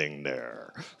nothing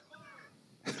there.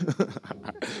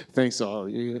 Thanks all.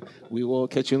 We will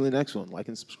catch you in the next one. Like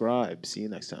and subscribe. See you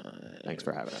next time. Thanks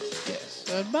for having us. Yes.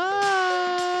 Goodbye.